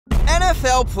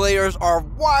NFL players are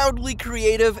wildly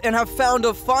creative and have found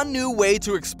a fun new way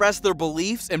to express their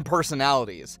beliefs and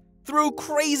personalities through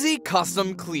crazy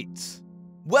custom cleats.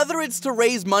 Whether it's to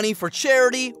raise money for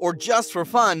charity or just for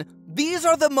fun, these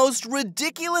are the most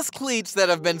ridiculous cleats that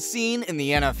have been seen in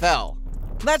the NFL.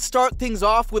 Let's start things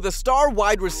off with a star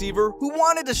wide receiver who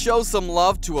wanted to show some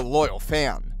love to a loyal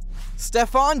fan.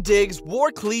 Stefon Diggs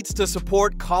wore cleats to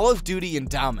support Call of Duty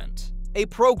Endowment, a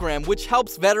program which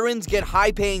helps veterans get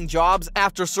high-paying jobs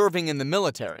after serving in the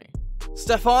military.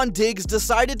 Stefon Diggs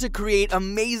decided to create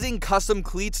amazing custom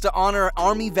cleats to honor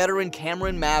Army veteran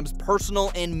Cameron Mabb's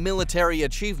personal and military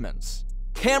achievements.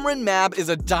 Cameron Mabb is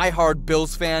a die-hard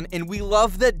Bills fan, and we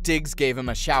love that Diggs gave him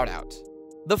a shout-out.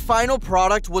 The final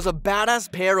product was a badass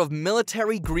pair of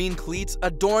military green cleats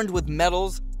adorned with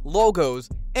medals, logos,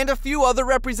 and a few other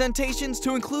representations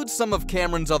to include some of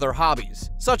Cameron's other hobbies,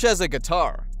 such as a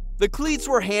guitar. The cleats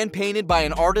were hand-painted by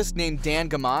an artist named Dan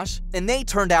Gamache, and they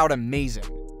turned out amazing.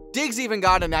 Diggs even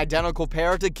got an identical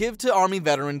pair to give to Army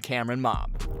veteran Cameron Mabb.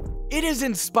 It is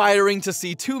inspiring to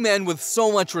see two men with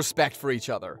so much respect for each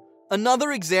other.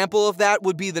 Another example of that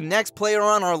would be the next player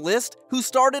on our list who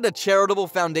started a charitable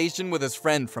foundation with his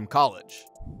friend from college.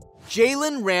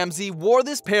 Jalen Ramsey wore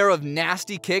this pair of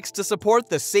nasty kicks to support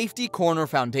the Safety Corner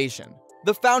Foundation.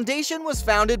 The foundation was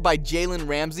founded by Jalen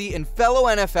Ramsey and fellow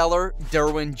NFLer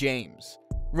Derwin James.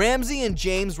 Ramsey and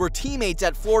James were teammates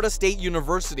at Florida State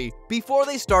University before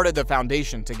they started the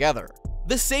foundation together.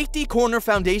 The Safety Corner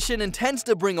Foundation intends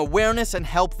to bring awareness and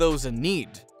help those in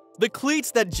need. The cleats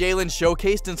that Jalen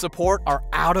showcased in support are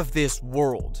out of this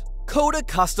world. Coda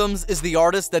Customs is the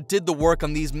artist that did the work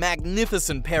on these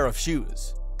magnificent pair of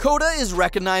shoes. Coda is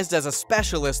recognized as a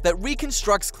specialist that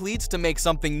reconstructs cleats to make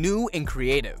something new and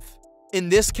creative. In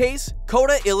this case,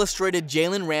 Coda illustrated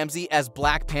Jalen Ramsey as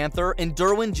Black Panther and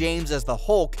Derwin James as the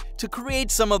Hulk to create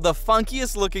some of the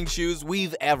funkiest looking shoes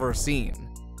we've ever seen.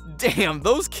 Damn,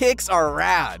 those kicks are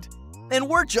rad! And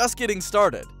we're just getting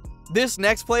started. This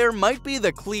next player might be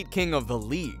the cleat king of the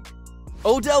league.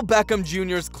 Odell Beckham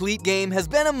Jr.'s cleat game has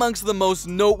been amongst the most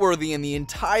noteworthy in the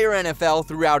entire NFL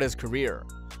throughout his career.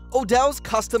 Odell's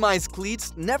customized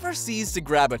cleats never cease to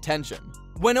grab attention.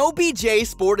 When OBJ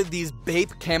sported these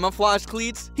BAPE camouflage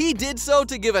cleats, he did so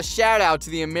to give a shout out to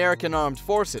the American Armed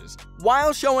Forces,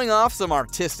 while showing off some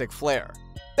artistic flair.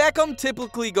 Beckham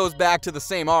typically goes back to the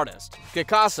same artist,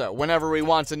 Kickasso, whenever he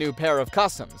wants a new pair of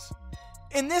customs.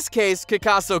 In this case,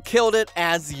 Kickasso killed it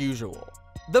as usual.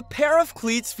 The pair of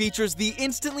cleats features the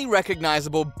instantly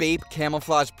recognizable BAPE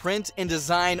camouflage print and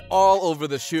design all over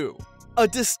the shoe. A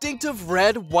distinctive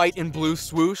red, white, and blue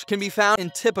swoosh can be found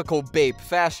in typical BAPE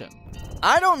fashion.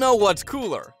 I don't know what's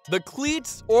cooler, the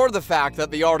cleats or the fact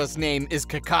that the artist's name is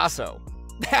Kickasso.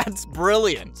 That's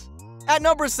brilliant. At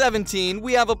number 17,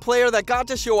 we have a player that got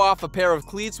to show off a pair of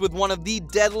cleats with one of the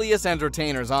deadliest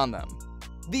entertainers on them.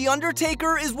 The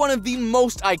Undertaker is one of the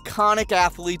most iconic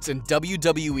athletes in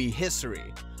WWE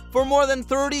history. For more than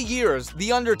 30 years,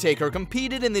 The Undertaker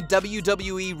competed in the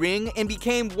WWE ring and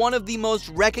became one of the most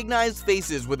recognized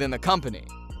faces within the company.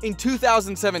 In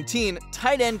 2017,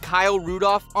 tight end Kyle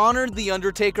Rudolph honored The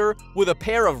Undertaker with a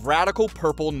pair of radical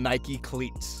purple Nike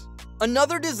cleats.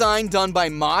 Another design done by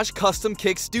Maj Custom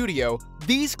Kick Studio,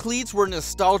 these cleats were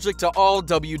nostalgic to all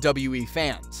WWE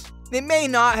fans. It may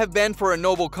not have been for a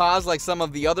noble cause like some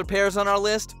of the other pairs on our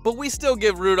list, but we still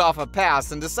give Rudolph a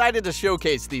pass and decided to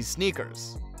showcase these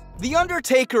sneakers. The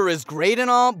Undertaker is great and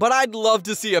all, but I'd love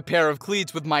to see a pair of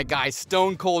cleats with my guy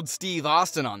Stone Cold Steve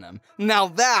Austin on them. Now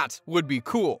that would be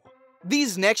cool.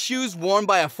 These next shoes worn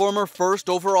by a former first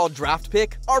overall draft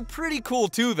pick are pretty cool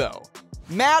too though.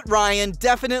 Matt Ryan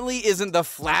definitely isn't the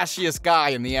flashiest guy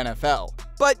in the NFL,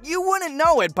 but you wouldn't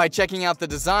know it by checking out the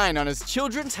design on his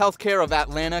Children's Healthcare of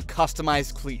Atlanta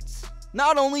customized cleats.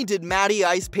 Not only did Matty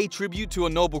Ice pay tribute to a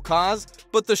noble cause,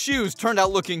 but the shoes turned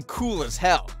out looking cool as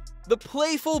hell. The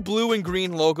playful blue and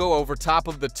green logo over top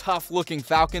of the tough-looking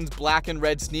Falcons black and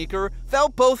red sneaker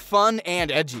felt both fun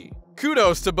and edgy.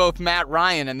 Kudos to both Matt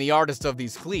Ryan and the artist of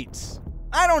these cleats.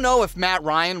 I don't know if Matt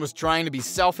Ryan was trying to be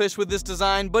selfish with this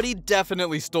design, but he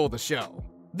definitely stole the show.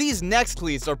 These next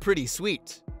cleats are pretty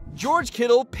sweet. George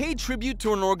Kittle paid tribute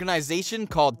to an organization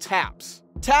called TAPS.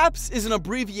 TAPS is an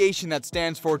abbreviation that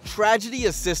stands for Tragedy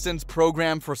Assistance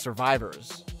Program for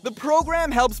Survivors. The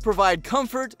program helps provide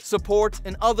comfort, support,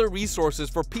 and other resources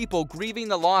for people grieving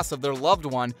the loss of their loved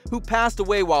one who passed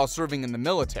away while serving in the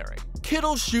military.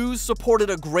 Kittle's shoes supported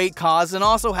a great cause and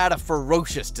also had a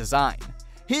ferocious design.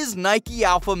 His Nike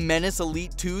Alpha Menace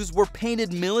Elite 2s were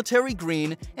painted military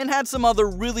green and had some other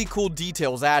really cool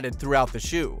details added throughout the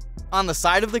shoe. On the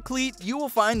side of the cleat, you will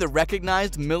find the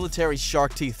recognized military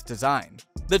shark teeth design.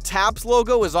 The Taps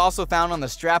logo is also found on the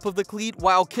strap of the cleat,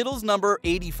 while Kittle's number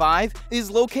 85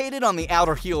 is located on the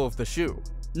outer heel of the shoe.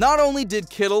 Not only did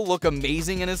Kittle look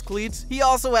amazing in his cleats, he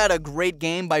also had a great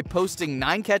game by posting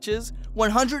 9 catches,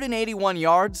 181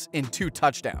 yards, and 2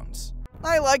 touchdowns.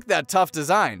 I like that tough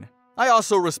design. I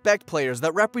also respect players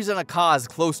that represent a cause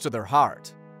close to their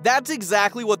heart. That's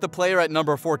exactly what the player at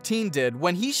number 14 did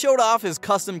when he showed off his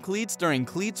custom cleats during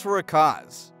Cleats for a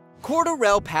Cause.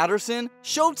 Cordarrelle Patterson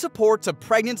showed support to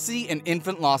pregnancy and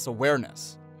infant loss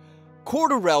awareness.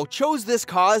 Cordarrelle chose this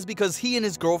cause because he and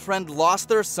his girlfriend lost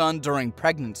their son during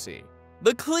pregnancy.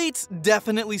 The cleats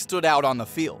definitely stood out on the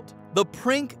field. The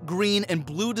pink, green, and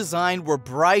blue design were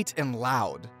bright and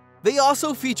loud. They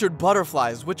also featured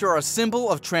butterflies, which are a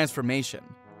symbol of transformation.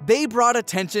 They brought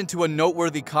attention to a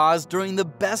noteworthy cause during the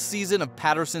best season of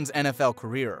Patterson's NFL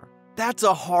career. That's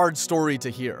a hard story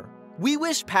to hear. We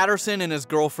wish Patterson and his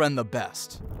girlfriend the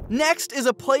best. Next is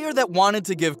a player that wanted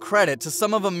to give credit to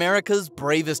some of America's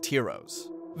bravest heroes.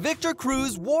 Victor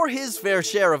Cruz wore his fair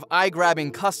share of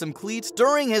eye-grabbing custom cleats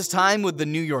during his time with the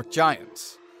New York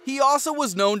Giants. He also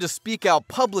was known to speak out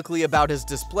publicly about his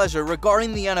displeasure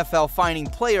regarding the NFL fining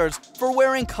players for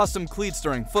wearing custom cleats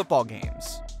during football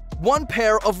games. One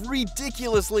pair of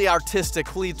ridiculously artistic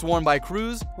cleats worn by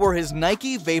Cruz were his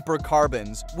Nike Vapor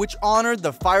Carbons, which honored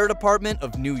the Fire Department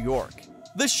of New York.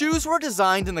 The shoes were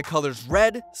designed in the colors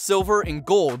red, silver, and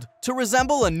gold to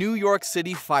resemble a New York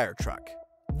City fire truck.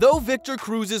 Though Victor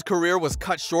Cruz's career was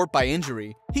cut short by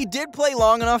injury, he did play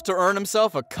long enough to earn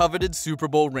himself a coveted Super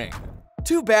Bowl ring.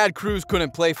 Too bad Cruz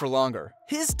couldn't play for longer.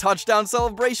 His touchdown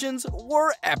celebrations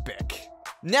were epic.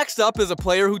 Next up is a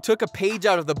player who took a page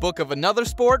out of the book of another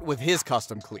sport with his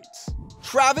custom cleats.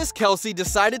 Travis Kelce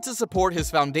decided to support his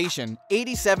foundation,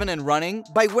 87 and running,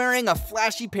 by wearing a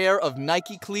flashy pair of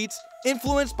Nike cleats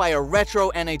influenced by a retro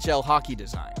NHL hockey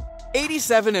design.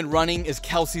 87 and running is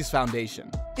Kelce's foundation.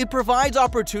 It provides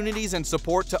opportunities and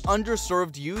support to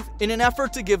underserved youth in an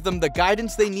effort to give them the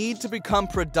guidance they need to become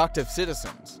productive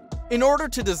citizens. In order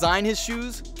to design his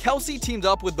shoes, Kelce teamed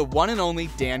up with the one and only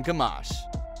Dan Gamache.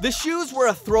 The shoes were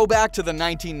a throwback to the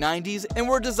 1990s and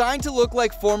were designed to look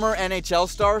like former NHL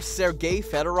star Sergei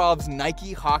Fedorov's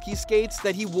Nike hockey skates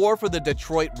that he wore for the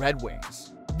Detroit Red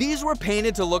Wings. These were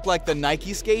painted to look like the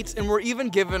Nike skates and were even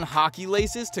given hockey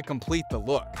laces to complete the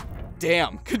look.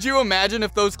 Damn, could you imagine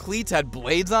if those cleats had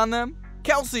blades on them?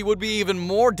 Kelce would be even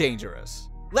more dangerous.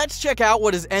 Let's check out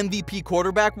what his MVP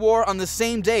quarterback wore on the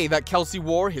same day that Kelce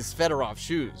wore his Fedorov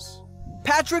shoes.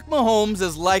 Patrick Mahomes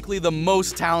is likely the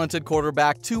most talented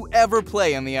quarterback to ever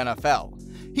play in the NFL.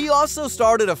 He also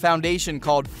started a foundation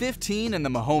called 15 and the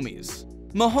Mahomes.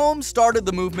 Mahomes started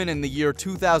the movement in the year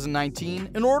 2019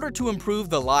 in order to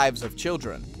improve the lives of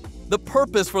children. The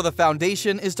purpose for the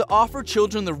foundation is to offer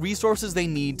children the resources they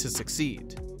need to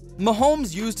succeed.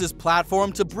 Mahomes used his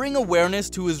platform to bring awareness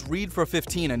to his Read for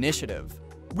 15 initiative.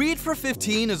 Read for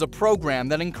 15 is a program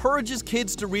that encourages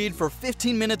kids to read for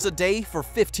 15 minutes a day for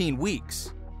 15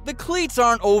 weeks. The cleats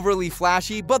aren't overly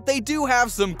flashy, but they do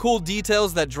have some cool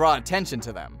details that draw attention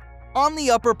to them. On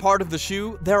the upper part of the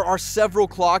shoe, there are several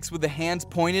clocks with the hands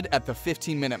pointed at the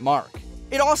 15-minute mark.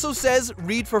 It also says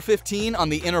Read for 15 on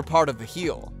the inner part of the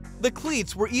heel. The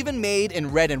cleats were even made in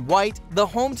red and white, the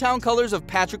hometown colors of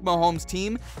Patrick Mahomes'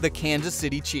 team, the Kansas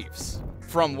City Chiefs.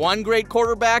 From one great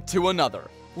quarterback to another.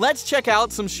 Let's check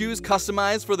out some shoes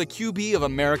customized for the QB of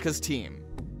America's team.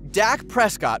 Dak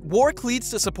Prescott wore cleats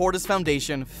to support his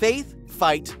foundation, Faith,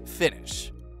 Fight,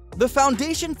 Finish. The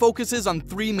foundation focuses on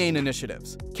 3 main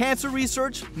initiatives: cancer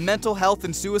research, mental health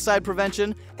and suicide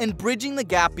prevention, and bridging the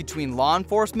gap between law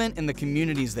enforcement and the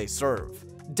communities they serve.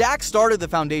 Dak started the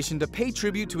foundation to pay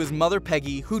tribute to his mother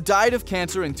Peggy, who died of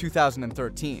cancer in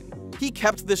 2013. He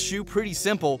kept this shoe pretty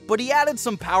simple, but he added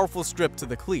some powerful script to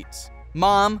the cleats.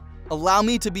 Mom, allow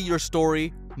me to be your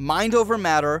story, mind over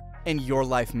matter, and your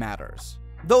life matters.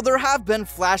 Though there have been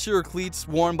flashier cleats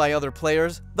worn by other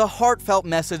players, the heartfelt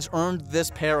message earned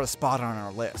this pair a spot on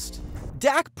our list.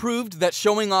 Dak proved that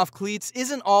showing off cleats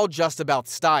isn't all just about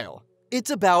style, it's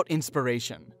about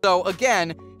inspiration. So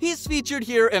again, he's featured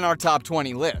here in our top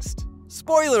 20 list.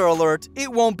 Spoiler alert, it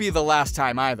won't be the last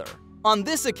time either. On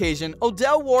this occasion,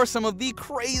 Odell wore some of the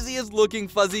craziest looking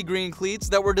fuzzy green cleats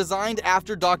that were designed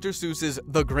after Dr. Seuss's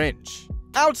The Grinch.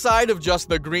 Outside of just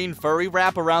the green furry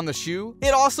wrap around the shoe,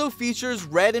 it also features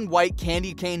red and white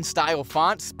candy cane style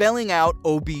font spelling out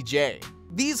OBJ.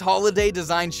 These holiday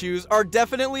design shoes are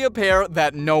definitely a pair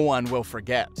that no one will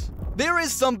forget. There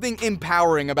is something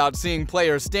empowering about seeing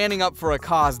players standing up for a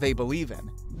cause they believe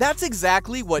in. That's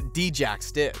exactly what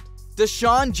D-Jax did.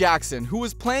 Deshaun Jackson, who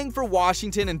was playing for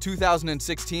Washington in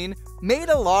 2016, made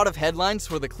a lot of headlines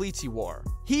for the cleats he wore.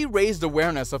 He raised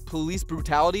awareness of police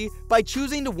brutality by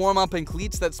choosing to warm up in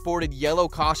cleats that sported yellow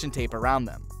caution tape around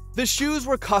them. The shoes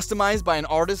were customized by an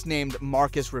artist named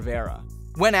Marcus Rivera.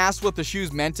 When asked what the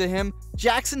shoes meant to him,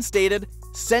 Jackson stated,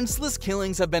 "Senseless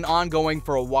killings have been ongoing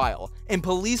for a while, and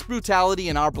police brutality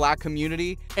in our black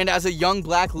community, and as a young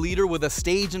black leader with a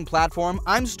stage and platform,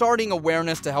 I'm starting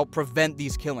awareness to help prevent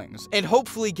these killings, and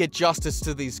hopefully get justice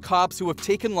to these cops who have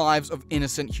taken lives of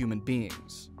innocent human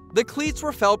beings." The cleats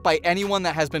were felt by anyone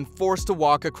that has been forced to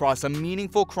walk across a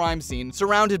meaningful crime scene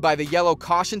surrounded by the yellow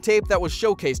caution tape that was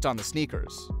showcased on the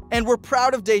sneakers. And we're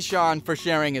proud of Deshaun for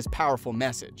sharing his powerful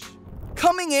message.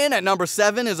 Coming in at number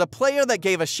 7 is a player that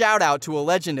gave a shout out to a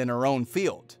legend in her own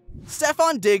field.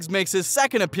 Stefon Diggs makes his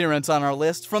second appearance on our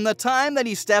list from the time that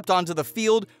he stepped onto the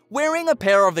field wearing a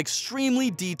pair of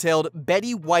extremely detailed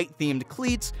Betty White themed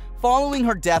cleats following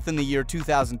her death in the year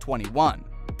 2021.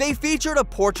 They featured a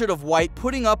portrait of White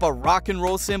putting up a rock and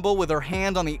roll symbol with her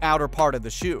hand on the outer part of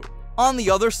the shoe. On the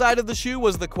other side of the shoe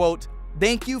was the quote,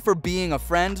 "Thank you for being a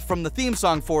friend" from the theme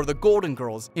song for The Golden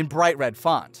Girls in bright red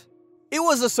font. It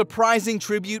was a surprising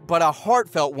tribute but a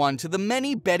heartfelt one to the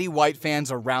many Betty White fans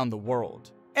around the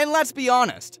world. And let's be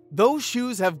honest, those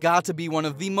shoes have got to be one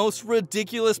of the most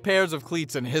ridiculous pairs of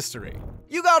cleats in history.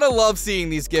 You gotta love seeing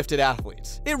these gifted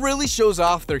athletes. It really shows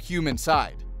off their human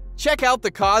side. Check out the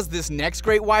cause this next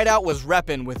great wideout was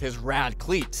reppin' with his rad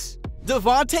cleats.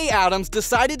 Davante Adams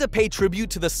decided to pay tribute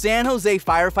to the San Jose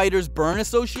Firefighters Burn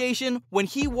Association when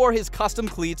he wore his custom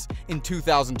cleats in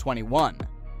 2021.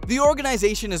 The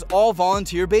organization is all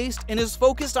volunteer-based and is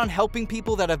focused on helping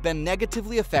people that have been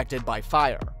negatively affected by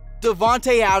fire.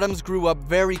 Davante Adams grew up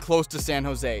very close to San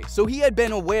Jose, so he had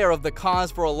been aware of the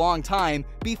cause for a long time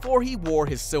before he wore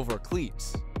his silver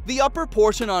cleats. The upper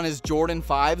portion on his Jordan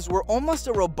 5s were almost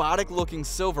a robotic-looking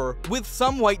silver with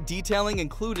some white detailing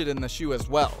included in the shoe as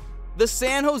well. The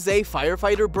San Jose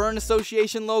Firefighter Burn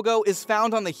Association logo is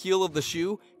found on the heel of the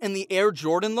shoe, and the Air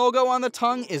Jordan logo on the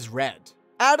tongue is red.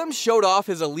 Adams showed off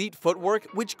his elite footwork,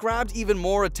 which grabbed even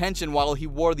more attention while he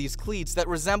wore these cleats that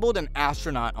resembled an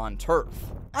astronaut on turf.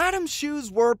 Adams'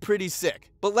 shoes were pretty sick,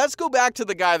 but let's go back to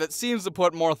the guy that seems to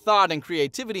put more thought and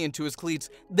creativity into his cleats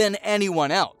than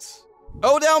anyone else.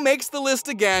 Odell makes the list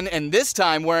again, and this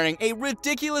time wearing a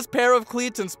ridiculous pair of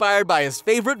cleats inspired by his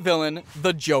favorite villain,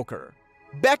 the Joker.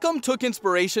 Beckham took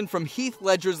inspiration from Heath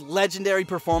Ledger's legendary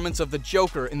performance of the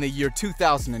Joker in the year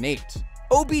 2008.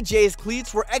 OBJ's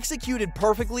cleats were executed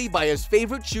perfectly by his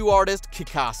favorite shoe artist,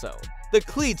 Kickasso. The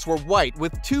cleats were white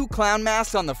with 2 clown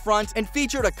masks on the front and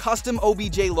featured a custom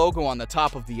OBJ logo on the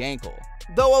top of the ankle.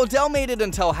 Though Odell made it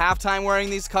until halftime wearing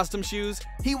these custom shoes,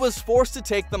 he was forced to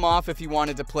take them off if he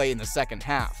wanted to play in the second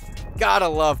half. Gotta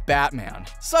love Batman.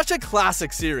 Such a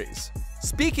classic series.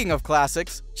 Speaking of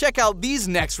classics, check out these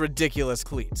next ridiculous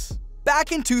cleats.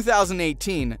 Back in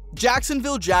 2018,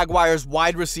 Jacksonville Jaguars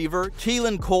wide receiver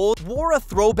Keelan Cole wore a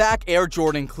throwback Air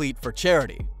Jordan cleat for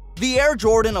charity. The Air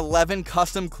Jordan 11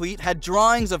 custom cleat had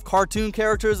drawings of cartoon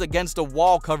characters against a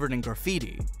wall covered in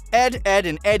graffiti. Ed, Edd,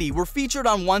 and Eddie were featured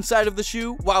on one side of the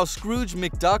shoe, while Scrooge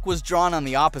McDuck was drawn on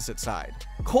the opposite side.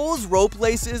 Cole's rope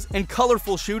laces and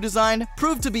colorful shoe design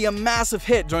proved to be a massive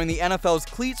hit during the NFL's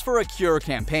Cleats for a Cure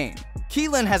campaign.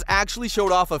 Keelan has actually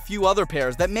showed off a few other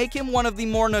pairs that make him one of the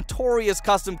more notorious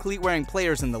custom cleat-wearing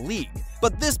players in the league,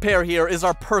 but this pair here is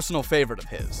our personal favorite of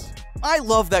his. I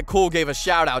love that Cole gave a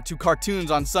shout out to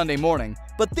cartoons on Sunday morning,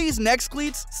 but these next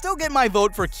cleats still get my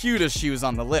vote for cutest shoes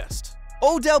on the list.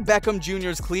 Odell Beckham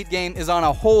Jr.'s cleat game is on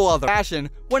a whole other passion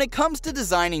when it comes to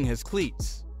designing his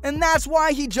cleats. And that's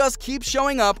why he just keeps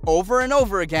showing up over and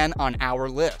over again on our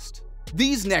list.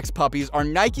 These next puppies are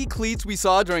Nike cleats we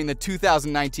saw during the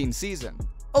 2019 season.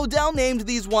 Odell named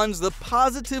these ones the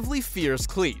Positively Fierce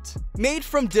Cleat. Made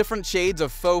from different shades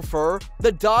of faux fur,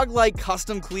 the dog-like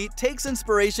custom cleat takes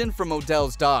inspiration from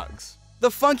Odell's dogs. The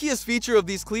funkiest feature of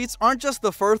these cleats aren't just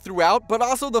the fur throughout, but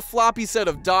also the floppy set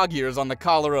of dog ears on the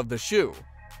collar of the shoe.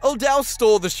 Odell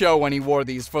stole the show when he wore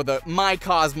these for the My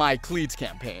Cause My Cleats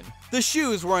campaign. The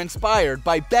shoes were inspired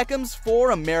by Beckham's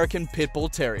 4 American Pit Bull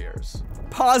Terriers.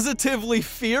 Positively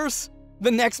fierce?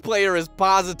 The next player is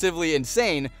positively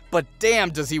insane, but damn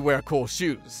does he wear cool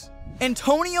shoes.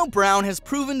 Antonio Brown has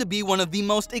proven to be one of the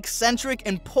most eccentric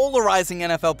and polarizing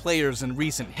NFL players in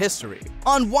recent history.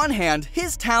 On one hand,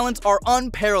 his talents are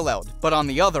unparalleled, but on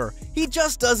the other, he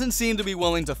just doesn't seem to be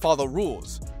willing to follow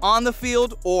rules, on the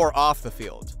field or off the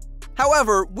field.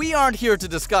 However, we aren't here to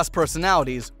discuss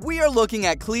personalities, we are looking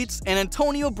at cleats, and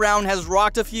Antonio Brown has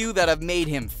rocked a few that have made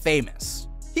him famous.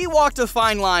 He walked a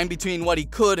fine line between what he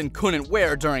could and couldn't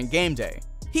wear during game day.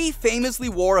 He famously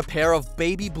wore a pair of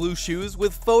baby blue shoes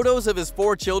with photos of his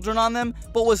 4 children on them,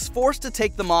 but was forced to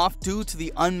take them off due to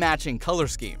the unmatching color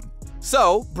scheme.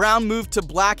 So, Brown moved to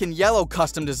black and yellow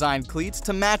custom-designed cleats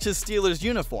to match his Steelers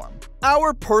uniform.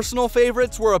 Our personal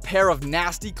favorites were a pair of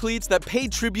nasty cleats that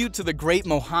paid tribute to the great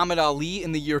Muhammad Ali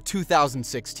in the year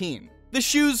 2016. The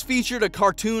shoes featured a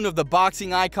cartoon of the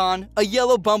boxing icon, a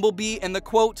yellow bumblebee, and the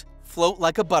quote, "Float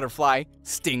like a butterfly,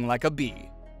 sting like a bee."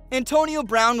 Antonio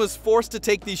Brown was forced to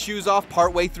take these shoes off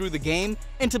partway through the game,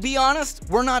 and to be honest,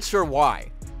 we're not sure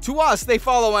why. To us, they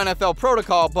follow NFL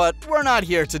protocol, but we're not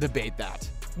here to debate that.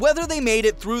 Whether they made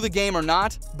it through the game or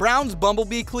not, Brown's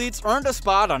bumblebee cleats earned a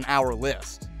spot on our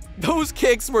list. Those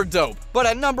kicks were dope, but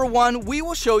at number 1, we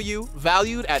will show you,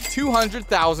 valued at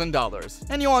 $200,000,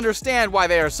 and you'll understand why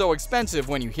they are so expensive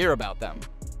when you hear about them.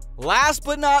 Last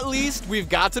but not least, we've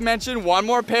got to mention one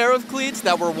more pair of cleats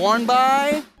that were worn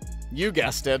by, you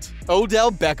guessed it,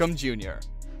 Odell Beckham Jr.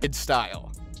 in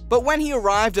style. But when he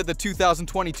arrived at the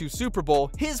 2022 Super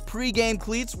Bowl, his pre-game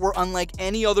cleats were unlike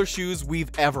any other shoes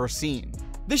we've ever seen.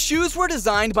 The shoes were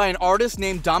designed by an artist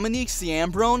named Dominique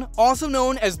Ciambrone, also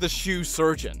known as the Shoe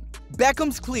Surgeon.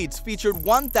 Beckham's cleats featured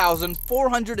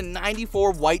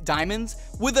 1,494 white diamonds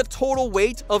with a total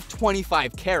weight of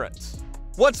 25 carats.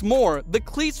 What's more, the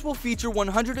cleats will feature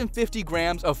 150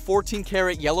 grams of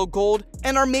 14-karat yellow gold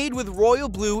and are made with royal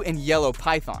blue and yellow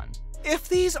python. If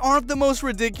these aren't the most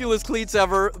ridiculous cleats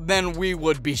ever, then we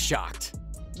would be shocked.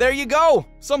 There you go!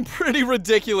 Some pretty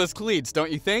ridiculous cleats,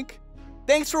 don't you think?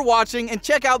 Thanks for watching, and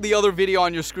check out the other video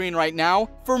on your screen right now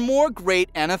for more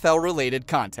great NFL-related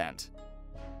content.